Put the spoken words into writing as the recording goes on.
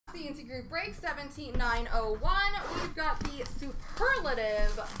CNC Group Break 17901. We've got the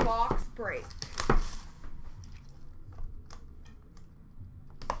Superlative box break.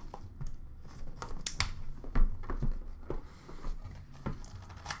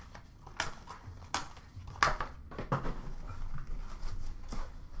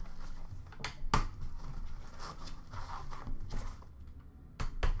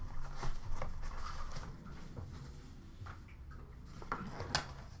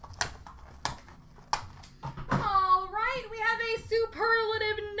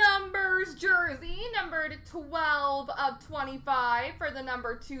 Superlative numbers jersey, numbered 12 of 25 for the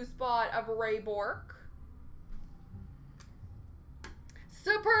number 2 spot of Ray Bork.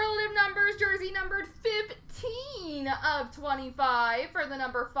 Superlative numbers jersey, numbered 15 of 25 for the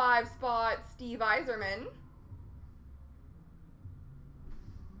number 5 spot, Steve Yzerman.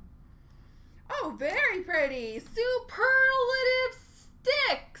 Oh, very pretty. Superlative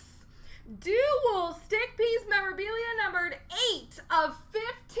sticks. Dual stick piece memorabilia numbered 8 of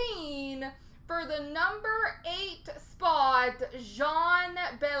 15 for the number 8 spot, Jean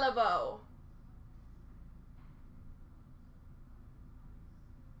Beliveau.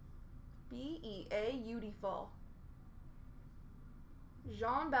 B-E-A-Beautiful.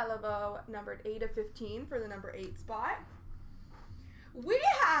 Jean Beliveau, numbered 8 of 15 for the number 8 spot. We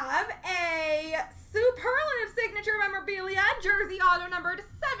have a Superlative signature memorabilia jersey auto numbered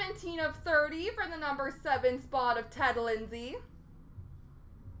 17 of 30 for the number 7 spot of Ted Lindsay.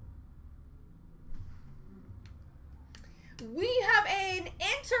 We have an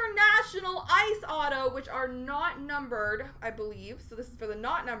international ice auto, which are not numbered, I believe. So this is for the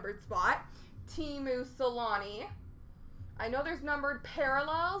not numbered spot. Teemu Selanne. I know there's numbered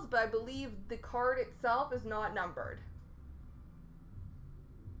parallels, but I believe the card itself is not numbered.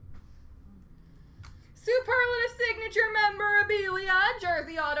 Superlative signature memorabilia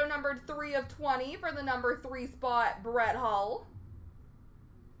jersey auto numbered 3 of 20 for the number 3 spot, Brett Hull.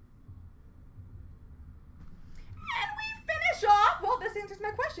 And we finish off, well, this answers my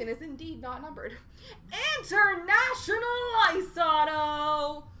question, is indeed not numbered. International ice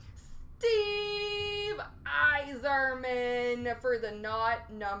auto, Steve Yzerman for the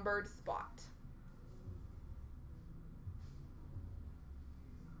not numbered spot.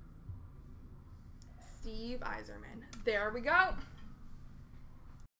 Steve Yzerman. There we go.